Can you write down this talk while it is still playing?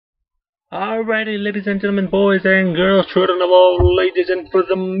Alrighty, ladies and gentlemen, boys and girls, children of all ages, and for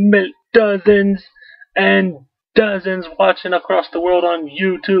the dozens and dozens watching across the world on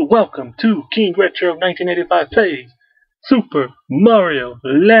YouTube, welcome to King Retro of 1985 plays Super Mario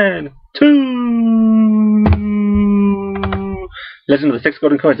Land 2! Legend of the Six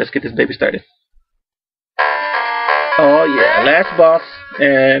Golden Coins. Let's get this baby started. Oh yeah, last boss,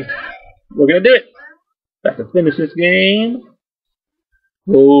 and we're gonna do it. Got to finish this game.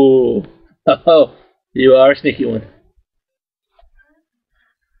 Oh, you are a sneaky one.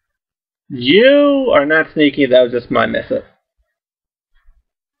 You are not sneaky, that was just my mess up.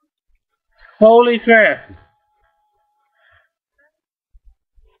 Holy crap.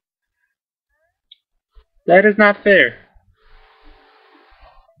 That is not fair.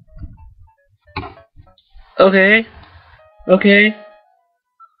 Okay.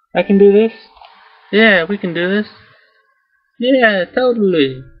 I can do this. Yeah, we can do this. Yeah,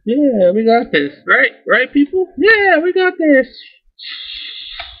 totally. Yeah, we got this. Right, people? Yeah, we got this.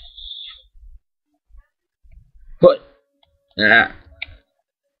 What? Ah.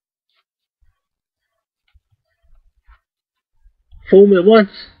 Fool me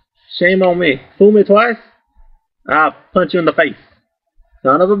once, shame on me. Fool me twice, I'll punch you in the face.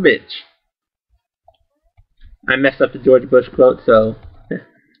 Son of a bitch. I messed up the George Bush quote, so...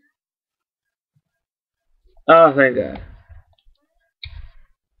 Oh, thank God.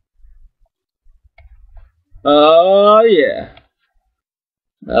 Oh, yeah.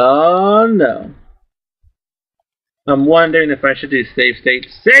 Oh, no. I'm wondering if I should do save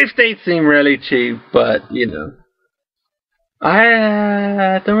states. Save states seem really cheap, but, you know.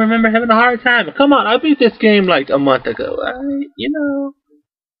 I don't remember having a hard time. Come on, I beat this game like a month ago.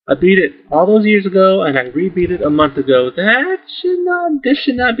 I beat it all those years ago, and I re-beat it a month ago. This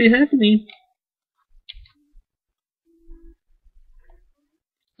should not be happening.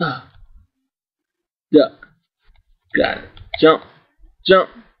 Duck. Got it. Jump. Duck.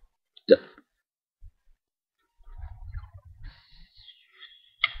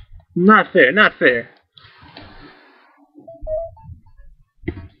 Not fair.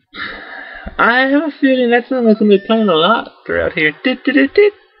 I have a feeling that song is going to be playing a lot throughout here. Maybe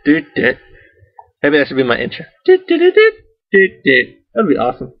that should be my intro. That'd be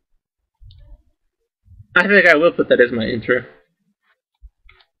awesome. I think I will put that as my intro.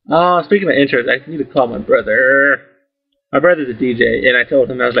 Oh, speaking of intros, I need to call my brother. My brother's a DJ, and I told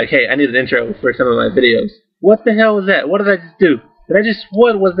him, I was like, hey, I need an intro for some of my videos. What the hell was that? What did I just do?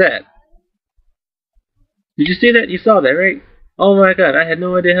 What was that? Did you see that? You saw that, right? Oh my God, I had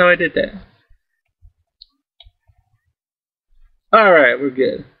no idea how I did that. Alright, we're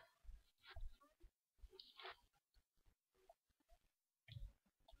good.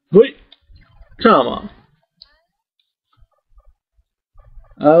 Wait! Come on.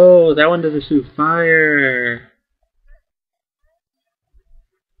 Oh, that one doesn't shoot fire.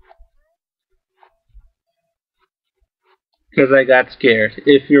 Because I got scared.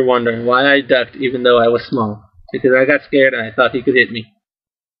 If you're wondering why I ducked even though I was small. Because I got scared and I thought he could hit me.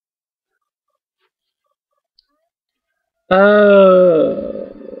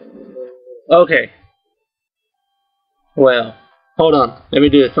 Okay. Well, hold on. Let me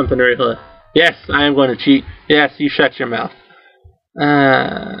do something real quick. Yes, I am going to cheat. Yes, you shut your mouth.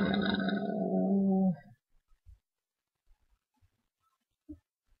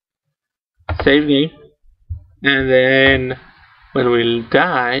 Save game. And then when we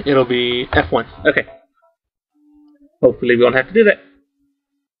die, it'll be F1. Okay. Hopefully we won't have to do that.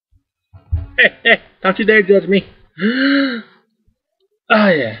 Hey, don't you dare judge me. Oh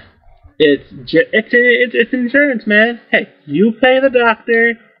yeah. It's insurance, man. Hey, you pay the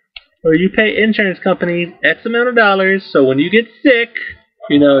doctor or you pay insurance companies X amount of dollars, so when you get sick,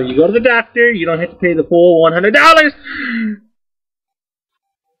 you go to the doctor, you don't have to pay the full $100.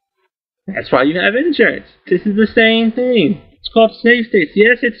 That's why you have insurance. This is the same thing. It's called save states.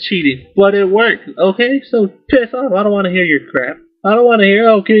 Yes, it's cheating, but it worked. Okay, so piss off. I don't want to hear your crap. I don't want to hear,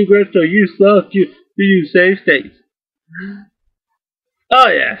 oh, King Retro, you suck. You use save states. Oh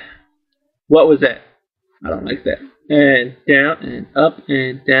yeah. What was that? I don't like that. And down and up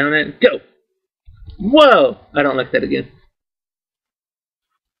and down and go. Whoa! I don't like that again.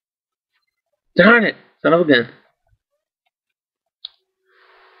 Darn it! Son of a gun.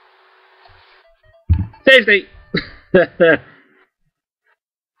 Save state!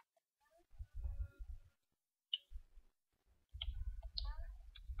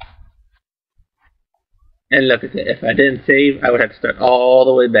 And look at that. If I didn't save, I would have to start all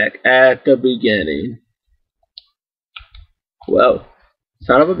the way back at the beginning. Whoa.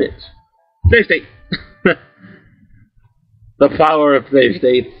 Son of a bitch. Save state! The power of save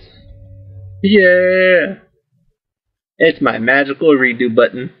states. Yeah! It's my magical redo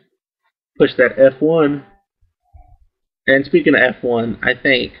button. Push that F1. And speaking of F1, I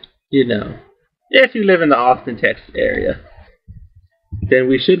think, if you live in the Austin, Texas area, then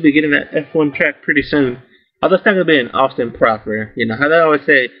we should be getting that F1 track pretty soon. Although it's not going to be in Austin proper. You know how they always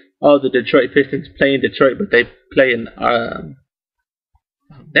say, oh, the Detroit Pistons play in Detroit, but they play in,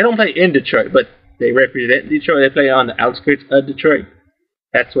 they don't play in Detroit, but they represent Detroit. They play on the outskirts of Detroit.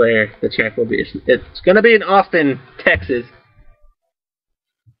 That's where the track will be. It's going to be in Austin, Texas,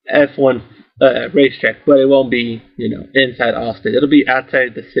 F1 racetrack, but it won't be, inside Austin. It'll be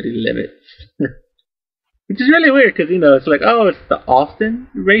outside the city limits. Which is really weird because, it's like, oh, it's the Austin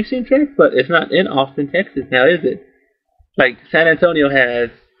racing track, but it's not in Austin, Texas now, is it? Like, San Antonio has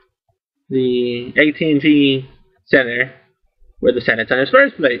the AT&T Center where the San Antonio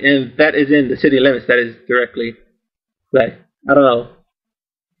Spurs play, and that is in the city limits. That is directly, like, I don't know.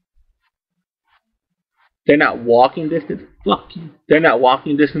 They're not walking distance. Fuck you. They're not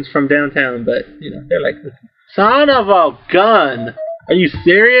walking distance from downtown, but, they're like, son of a gun! Are you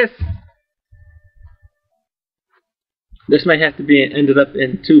serious? This might have to be ended up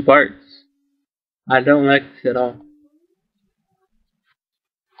in 2 parts. I don't like this at all.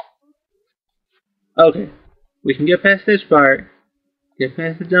 Okay. We can get past this part. Get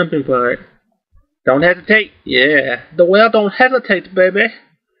past the jumping part. Don't hesitate. Yeah. The whale don't hesitate, baby.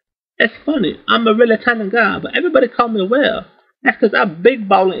 It's funny. I'm a really talented guy, but everybody call me whale. That's because I'm big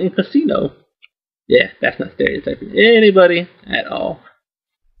balling in casino. Yeah, that's not stereotyping anybody at all.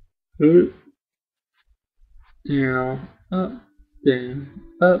 Down, up, down,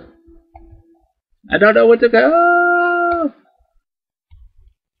 up. I don't know where to go.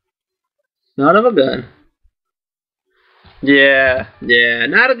 Son of a gun. Yeah,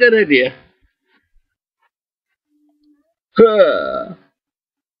 not a good idea. Huh.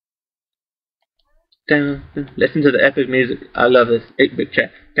 Down, down. Listen to the epic music. I love this 8-bit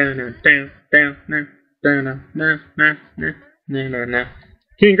track. Down, down, down, down, down, down, down, down, down, down, down.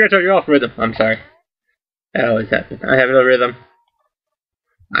 King Gretto, you're off rhythm. I'm sorry. That always happens. I have no rhythm.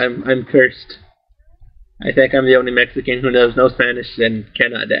 I'm cursed. I think I'm the only Mexican who knows no Spanish and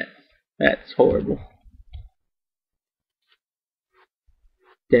cannot dance. That's horrible.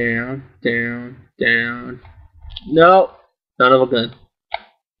 Down, down, down. No! Son of a gun.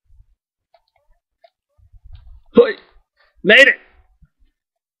 Hoi! Made it!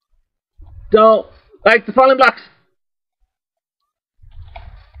 Don't like the falling blocks!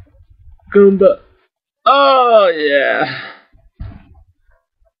 Goomba. Oh, yeah.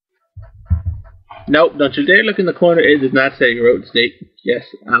 Nope, don't you dare look in the corner. It does not say road state. Yes,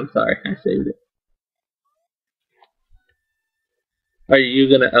 I'm sorry. I saved it. Are you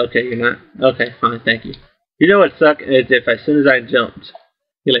gonna... Okay, you're not. Okay, fine, thank you. You know what sucked is if as soon as I jumped,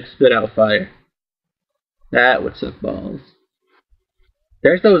 he like spit out fire. That would suck balls.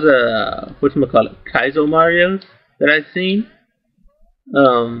 There's those, whatchamacallit, Kaizo Marios that I've seen.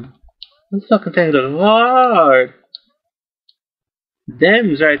 Those fucking things are hard.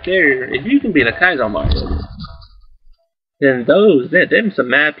 Them's right there. If you can beat a Kaizo Mario, then them some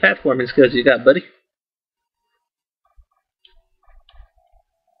mad platforming skills you got, buddy.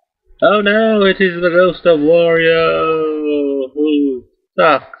 Oh no, it is the ghost of Wario, who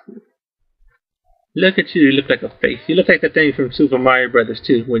sucks. Look at you look like a face. You look like the thing from Super Mario Brothers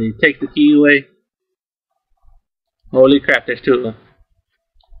 2, when you take the key away. Holy crap, there's 2 of them.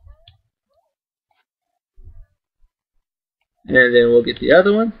 And then we'll get the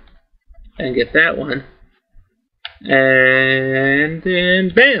other one, and get that one. And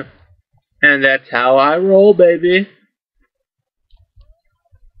then bam! And that's how I roll, baby.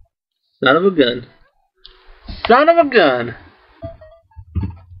 Son of a gun. Son of a gun!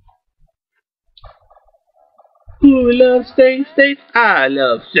 Who loves state states? I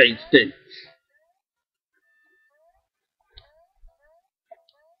love state states.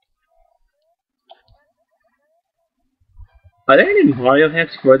 Are there any Mario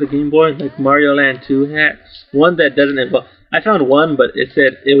hacks for the Game Boy? Like Mario Land 2 hacks? One that doesn't involve... I found one, but it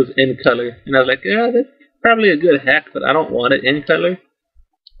said it was in color. And I was like, yeah, that's probably a good hack, but I don't want it in color.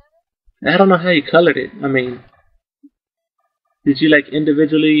 I don't know how you colored it. I mean... Did you like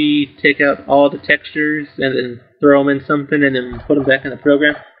individually take out all the textures and then throw them in something and then put them back in the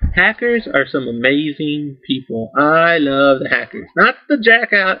program? Hackers are some amazing people. I love the hackers. Not the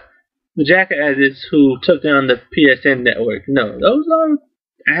jackasses who took down the PSN network. No, those are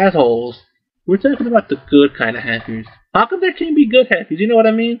assholes. We're talking about the good kind of hackers. How come there can't be good hackers? You know what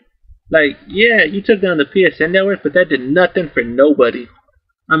I mean? Like, yeah, you took down the PSN network, but that did nothing for nobody.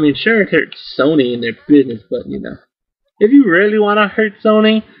 I mean, sure, it hurt Sony in their business, but you know. If you really want to hurt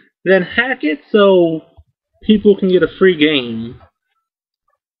Sony, then hack it so people can get a free game.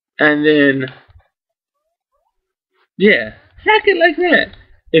 And then, yeah, hack it like that.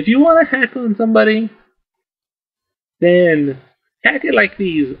 If you want to hack on somebody, then hack it like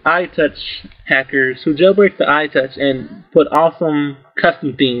these iTouch hackers who jailbreak the iTouch and put awesome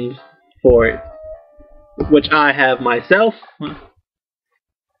custom themes for it, which I have myself.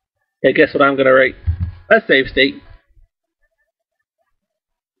 Hey, guess what I'm gonna write? A save state.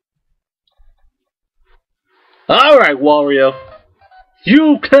 Alright, Wario.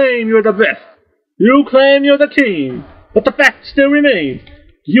 You claim you're the best. You claim you're the king. But the fact still remains.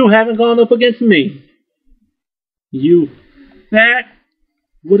 You haven't gone up against me. You fat.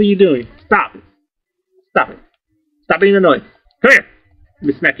 What are you doing? Stop it. Stop it. Stop being annoying. Come here. Let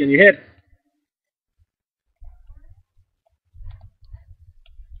me smack you in your head.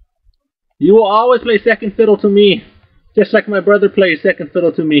 You will always play second fiddle to me. Just like my brother plays second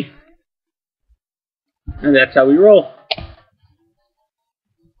fiddle to me. And that's how we roll.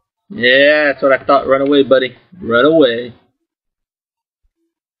 Yeah, that's what I thought. Run away, buddy. Run away.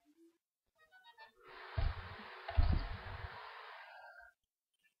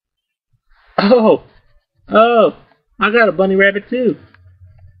 Oh! Oh! I got a bunny rabbit too.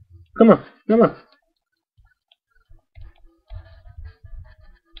 Come on. Come on.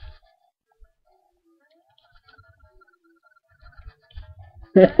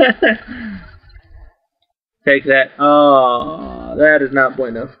 Take that. Oh, that is not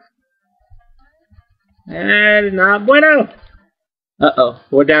bueno. That is not bueno. Uh-oh.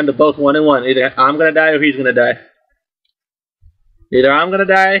 We're down to both 1 and 1. Either I'm gonna die or he's gonna die. Either I'm gonna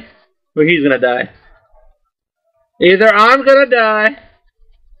die or he's gonna die. Either I'm gonna die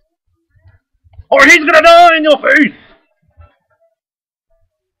or he's gonna die in your face.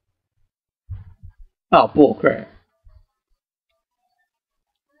 Oh, bullcrap.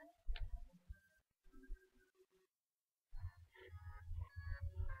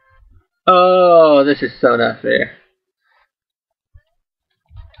 Oh, this is so not fair.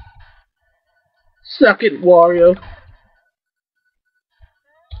 Suck it, Wario.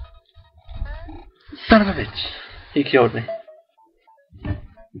 Son of a bitch. He killed me.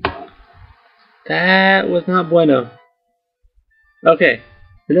 That was not bueno. Okay.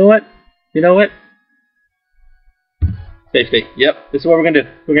 You know what? You know what? Stay. Yep. This is what we're going to do.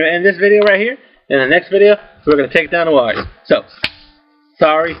 We're going to end this video right here. In the next video, we're going to take down Wario. So,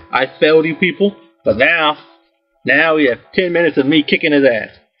 sorry. I failed you people. But now we have 10 minutes of me kicking his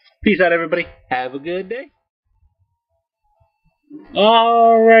ass. Peace out, everybody. Have a good day.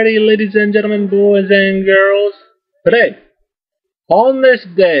 Alrighty, ladies and gentlemen, boys and girls. Today, on this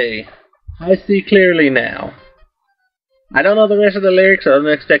day, I see clearly now. I don't know the rest of the lyrics, so don't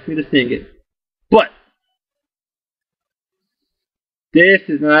expect me to sing it. But, this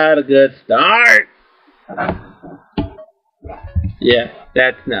is not a good start. Yeah,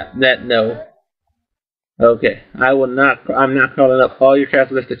 that's not, no. Okay, I'm not calling up all your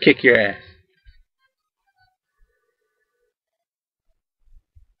castles to kick your ass.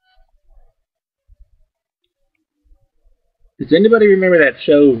 Does anybody remember that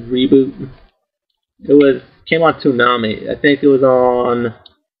show Reboot? It came on Toonami. I think it was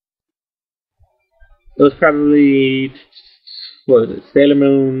probably, what was it? Sailor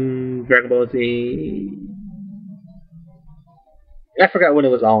Moon, Dragon Ball Z. I forgot when it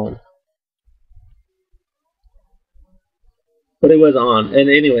was on. But it was on. And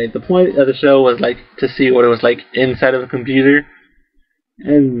anyway, the point of the show was like to see what it was like inside of a computer.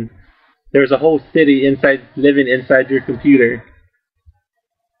 And there was a whole city living inside your computer.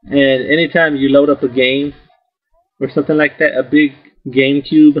 And anytime you load up a game or something like that, a big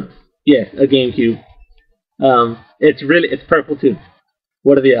GameCube, yes, a GameCube, it's purple too.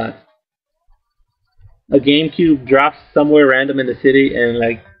 What are the odds? A GameCube drops somewhere random in the city, and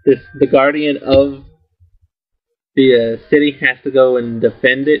like the guardian of the city has to go and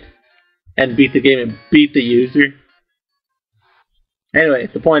defend it and beat the game and beat the user. Anyway,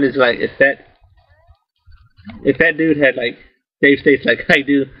 the point is like if that dude had like save states like I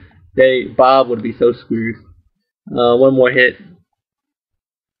do, Bob would be so screwed. One more hit.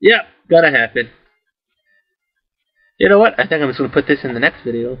 Yep, gonna happen. You know what? I think I'm just gonna put this in the next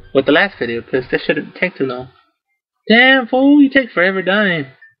video with the last video because this shouldn't take too long. Damn fool, you take forever dying.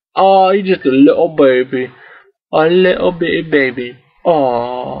 Oh, you're just a little baby. A little bitty baby.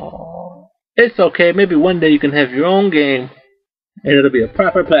 Oh, it's okay. Maybe one day you can have your own game, and it'll be a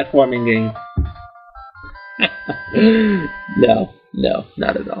proper platforming game. No,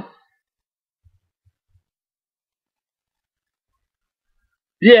 not at all.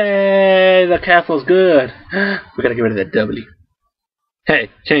 Yay! The castle's good. We gotta get rid of that W. Hey,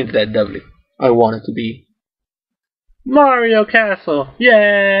 change that, W. I want it to be Mario Castle.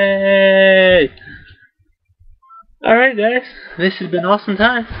 Yay! Alright guys, this has been awesome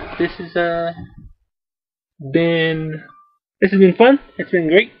time. This has been fun. It's been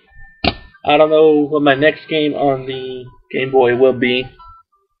great. I don't know what my next game on the Game Boy will be.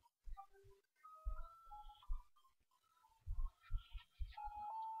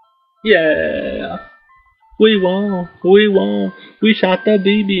 Yeah, we shot the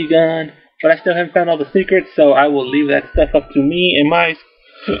BB gun. But I still haven't found all the secrets, so I will leave that stuff up to me and my.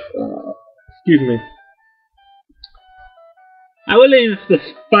 Excuse me. I will leave the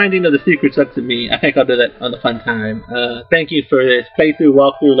finding of the secrets up to me. I think I'll do that on the fun time. Thank you for this playthrough,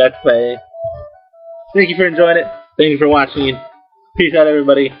 walkthrough, let's play. Thank you for enjoying it. Thank you for watching. Peace out,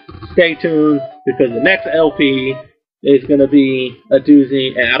 everybody. Stay tuned because the next LP is going to be a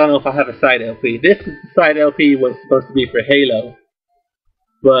doozy, and I don't know if I have a side LP. This side LP was supposed to be for Halo,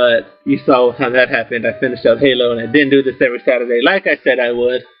 but you saw how that happened. I finished up Halo, and I didn't do this every Saturday like I said I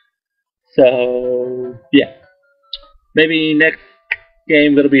would. So, yeah. Maybe next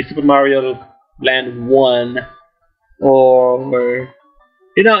game it'll be Super Mario Land 1, or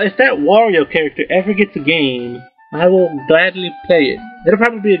you know, if that Wario character ever gets a game, I will gladly play it. It'll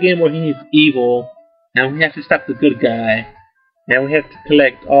probably be a game where he's evil, and we have to stop the good guy, and we have to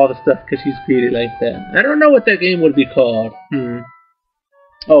collect all the stuff because he's greedy like that. I don't know what that game would be called.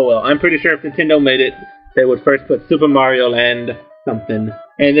 Oh well, I'm pretty sure if Nintendo made it, they would first put Super Mario Land something,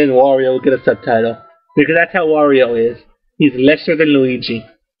 and then Wario would get a subtitle. Because that's how Wario is. He's lesser than Luigi.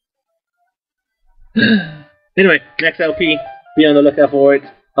 Anyway, next LP, be on the lookout for it.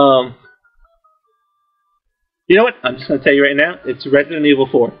 You know what? I'm just going to tell you right now, it's Resident Evil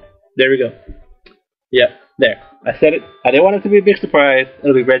 4. There we go. Yep, there. I said it. I didn't want it to be a big surprise.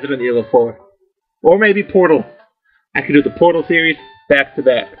 It'll be Resident Evil 4. Or maybe Portal. I could do the Portal series back to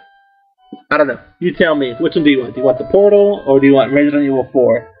back. I don't know. You tell me. Which one do you want? Do you want the Portal or do you want Resident Evil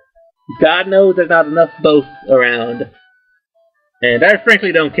 4? God knows there's not enough both around. And I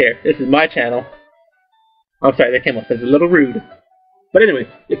frankly don't care. This is my channel. I'm sorry, that came off as a little rude. But anyway,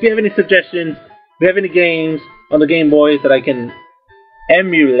 if you have any suggestions, if you have any games on the Game Boys that I can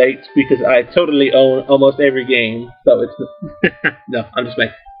emulate, because I totally own almost every game, so it's... no, I'm just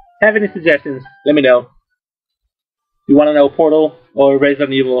playing. Have any suggestions, let me know. You want to know Portal or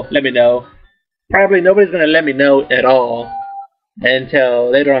Resident Evil, let me know. Probably nobody's going to let me know at all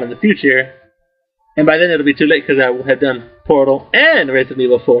until later on in the future. And by then it'll be too late because I will have done Portal and Resident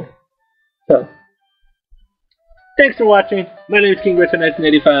Evil 4. So, thanks for watching. My name is King Richard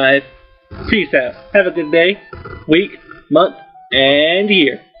 1985. Peace out. Have a good day, week, month, and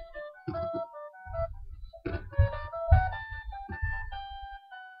year.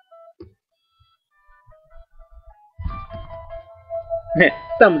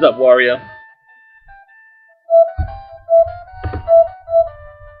 Thumbs up, Wario.